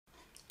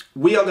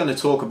we are going to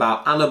talk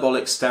about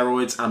anabolic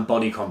steroids and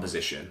body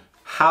composition.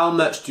 How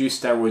much do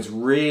steroids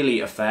really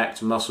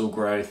affect muscle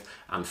growth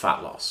and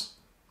fat loss?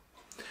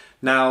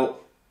 Now,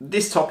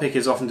 this topic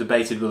is often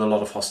debated with a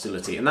lot of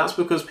hostility, and that's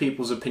because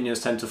people's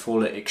opinions tend to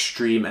fall at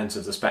extreme ends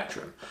of the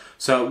spectrum.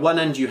 So at one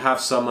end you have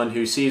someone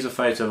who sees a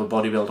photo of a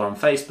bodybuilder on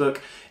Facebook,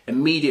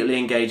 immediately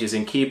engages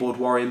in keyboard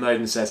warrior mode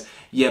and says,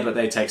 yeah, but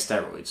they take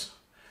steroids.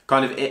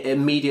 It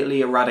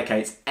immediately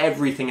eradicates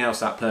everything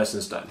else that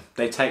person's done.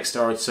 They take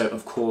steroids, so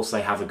of course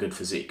they have a good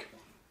physique.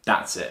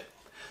 That's it.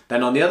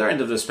 Then on the other end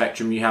of the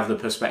spectrum, you have the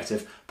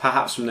perspective,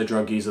 perhaps from the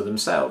drug user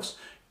themselves.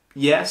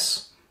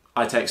 Yes,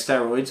 I take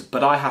steroids,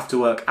 but I have to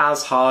work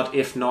as hard,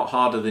 if not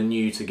harder than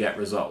you, to get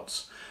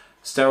results.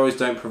 Steroids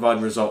don't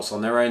provide results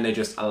on their own, they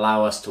just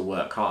allow us to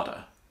work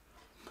harder.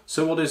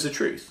 So what is the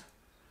truth?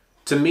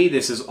 To me,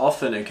 this is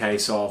often a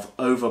case of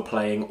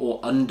overplaying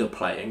or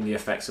underplaying the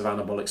effects of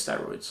anabolic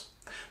steroids.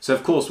 So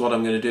of course, what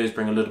I'm going to do is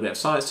bring a little bit of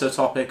science to the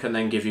topic and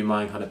then give you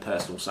my kind of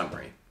personal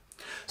summary.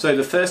 So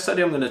the first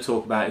study I'm going to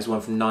talk about is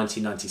one from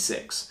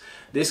 1996.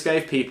 This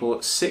gave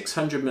people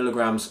 600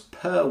 milligrams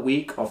per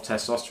week of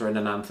testosterone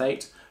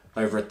enanthate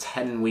over a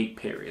 10-week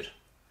period.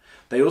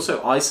 They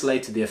also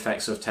isolated the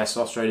effects of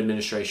testosterone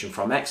administration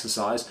from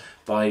exercise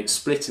by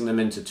splitting them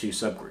into two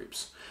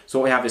subgroups. So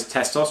what we have is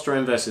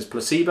testosterone versus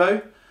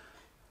placebo,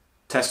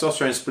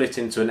 testosterone split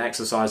into an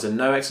exercise and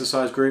no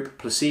exercise group,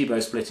 placebo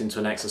split into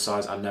an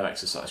exercise and no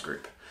exercise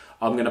group.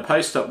 I'm going to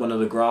post up one of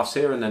the graphs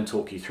here and then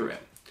talk you through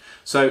it.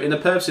 So in the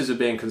purposes of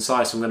being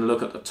concise, I'm going to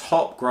look at the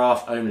top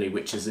graph only,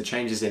 which is the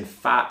changes in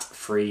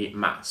fat-free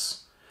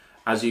mass.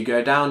 As you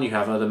go down, you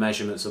have other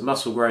measurements of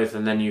muscle growth,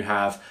 and then you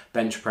have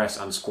bench press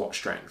and squat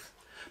strength.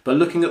 But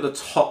looking at the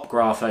top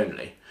graph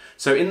only.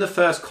 So in the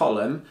first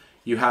column,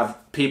 you have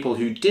people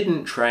who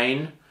didn't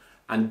train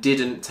and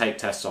didn't take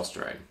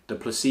testosterone, the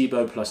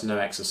placebo plus no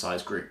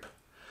exercise group.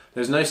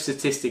 There's no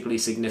statistically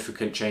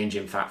significant change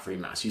in fat-free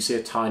mass. You see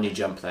a tiny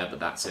jump there, but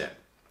that's it,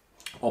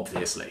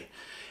 obviously.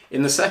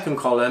 In the second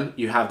column,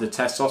 you have the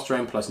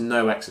testosterone plus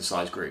no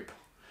exercise group.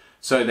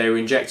 So they were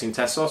injecting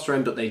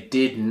testosterone, but they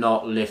did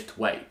not lift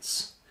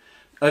weights.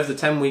 Over the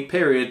 10-week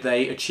period,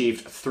 they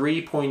achieved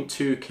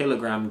 3.2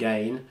 kilogram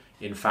gain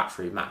in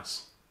fat-free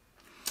mass.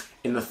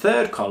 In the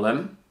third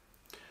column,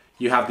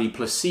 you have the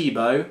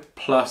placebo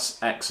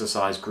plus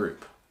exercise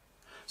group.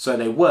 So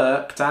they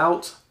worked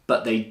out,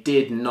 but they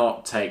did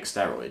not take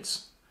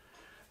steroids.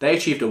 They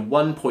achieved a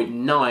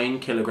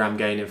 1.9 kilogram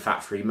gain in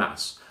fat-free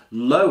mass,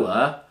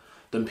 lower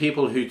than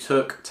people who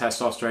took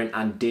testosterone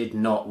and did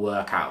not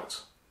work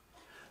out.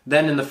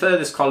 Then in the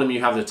furthest column,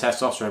 you have the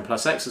testosterone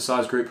plus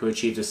exercise group, who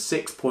achieved a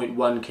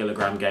 6.1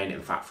 kilogram gain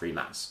in fat-free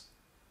mass.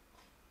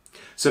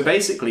 So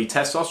basically,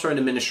 testosterone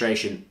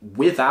administration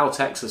without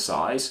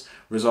exercise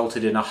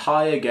resulted in a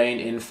higher gain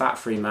in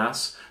fat-free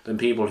mass than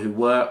people who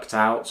worked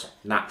out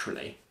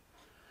naturally.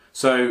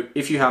 So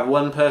if you have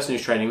one person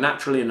who's training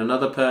naturally and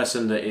another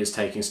person that is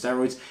taking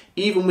steroids,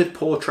 even with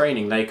poor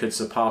training, they could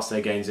surpass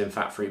their gains in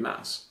fat-free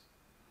mass.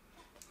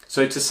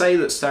 So to say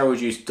that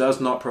steroid use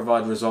does not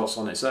provide results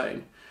on its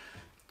own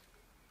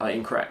are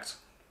incorrect.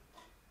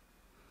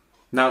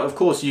 Now, of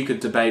course, you could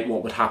debate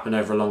what would happen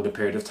over a longer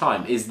period of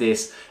time. Is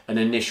this an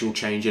initial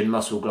change in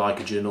muscle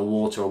glycogen or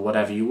water or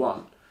whatever you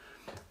want?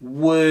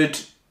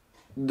 Would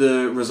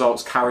the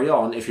results carry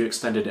on if you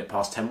extended it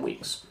past 10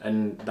 weeks?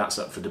 And that's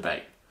up for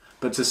debate.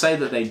 But to say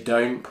that they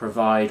don't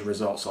provide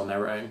results on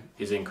their own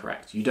is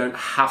incorrect. You don't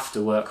have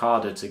to work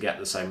harder to get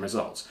the same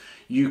results.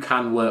 You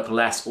can work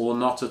less or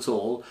not at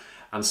all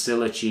and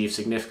still achieve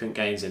significant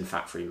gains in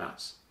fat-free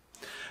mass.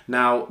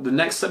 Now, the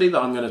next study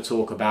that I'm going to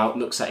talk about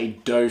looks at a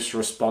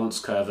dose-response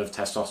curve of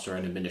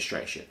testosterone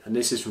administration, and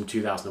this is from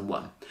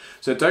 2001.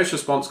 So a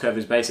dose-response curve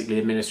is basically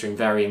administering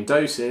varying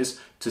doses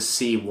to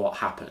see what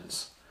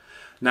happens.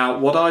 Now,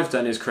 what I've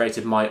done is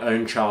created my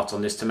own chart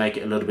on this to make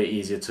it a little bit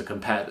easier to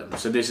compare them.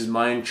 So this is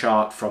my own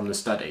chart from the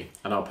study,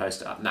 and I'll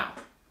post it up now.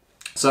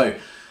 So,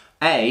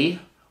 A,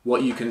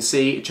 what you can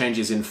see,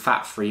 changes in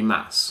fat-free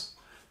mass.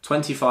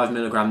 25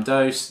 milligram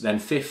dose, then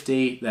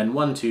 50, then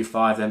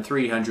 125, then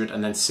 300,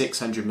 and then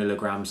 600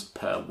 milligrams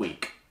per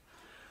week.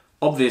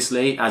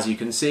 Obviously, as you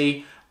can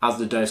see, as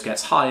the dose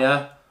gets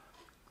higher,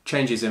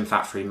 changes in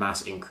fat-free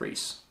mass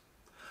increase.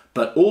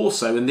 But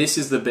also, and this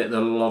is the bit that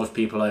a lot of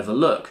people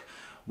overlook,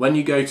 when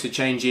you go to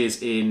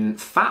changes in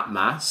fat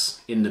mass,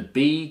 in the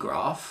B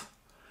graph,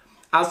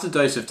 as the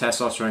dose of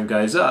testosterone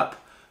goes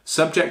up,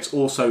 subjects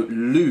also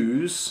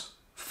lose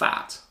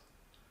fat.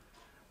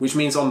 Which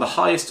means on the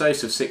highest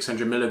dose of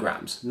 600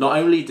 milligrams, not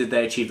only did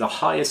they achieve the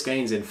highest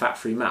gains in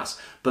fat-free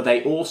mass, but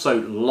they also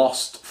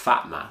lost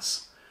fat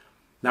mass.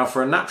 Now,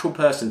 for a natural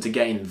person to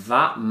gain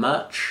that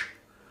much,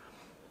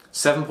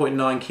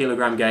 7.9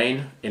 kilogram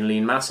gain in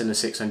lean mass in the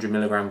 600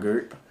 milligram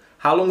group,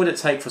 how long would it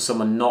take for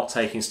someone not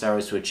taking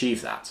steroids to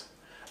achieve that?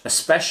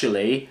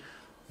 Especially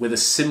with a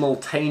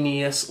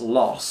simultaneous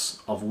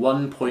loss of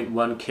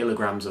 1.1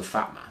 kilograms of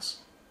fat mass.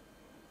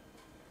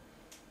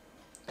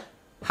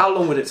 How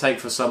long would it take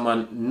for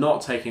someone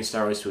not taking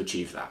steroids to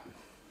achieve that?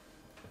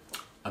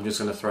 I'm just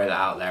going to throw that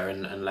out there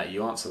and let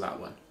you answer that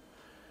one.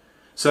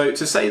 So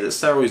to say that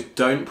steroids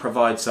don't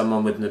provide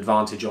someone with an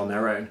advantage on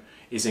their own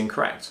is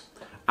incorrect.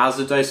 As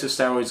the dose of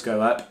steroids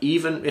go up,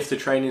 even if the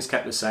training is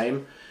kept the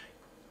same,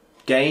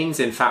 gains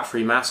in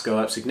fat-free mass go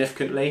up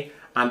significantly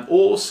and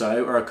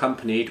also are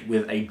accompanied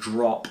with a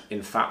drop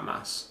in fat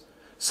mass.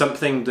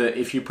 Something that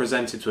if you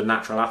presented to a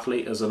natural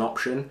athlete as an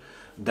option,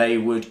 they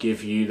would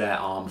give you their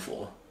arm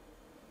for.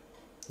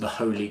 The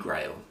Holy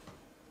Grail.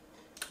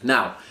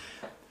 Now,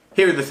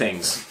 here are the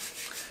things.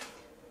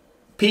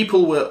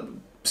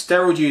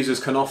 Steroid users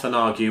can often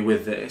argue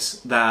with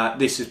this, that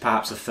this is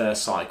perhaps a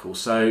first cycle.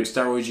 So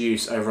steroid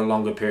use over a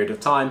longer period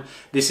of time,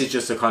 this is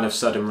just a kind of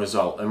sudden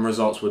result and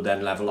results would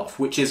then level off,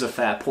 which is a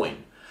fair point.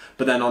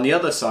 But then on the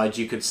other side,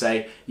 you could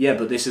say, yeah,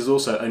 but this is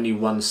also only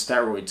one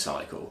steroid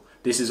cycle.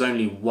 This is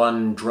only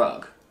one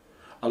drug.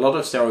 A lot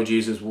of steroid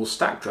users will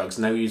stack drugs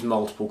and they'll use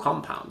multiple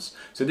compounds.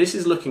 So this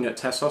is looking at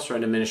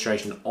testosterone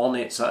administration on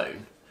its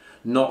own,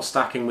 not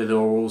stacking with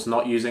orals,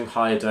 not using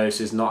higher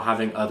doses, not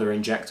having other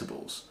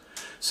injectables.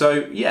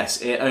 So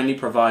yes, it only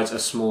provides a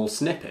small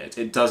snippet.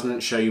 It doesn't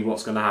show you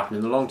what's going to happen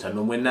in the long term,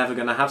 and we're never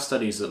going to have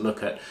studies that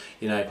look at,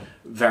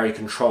 very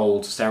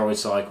controlled steroid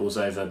cycles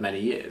over many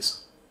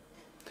years.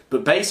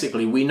 But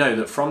basically, we know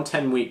that from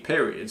 10-week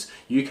periods,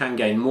 you can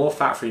gain more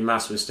fat-free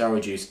mass with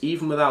steroid use,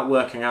 even without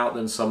working out,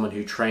 than someone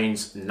who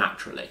trains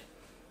naturally.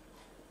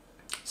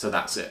 So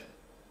that's it.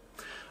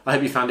 I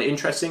hope you found it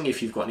interesting.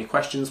 If you've got any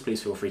questions,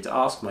 please feel free to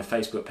ask. My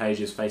Facebook page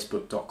is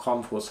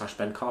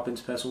facebook.com/Ben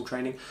Carpenter Personal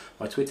Training.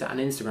 My Twitter and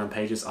Instagram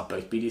pages are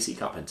both BDC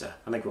Carpenter.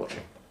 And thank you for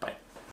watching.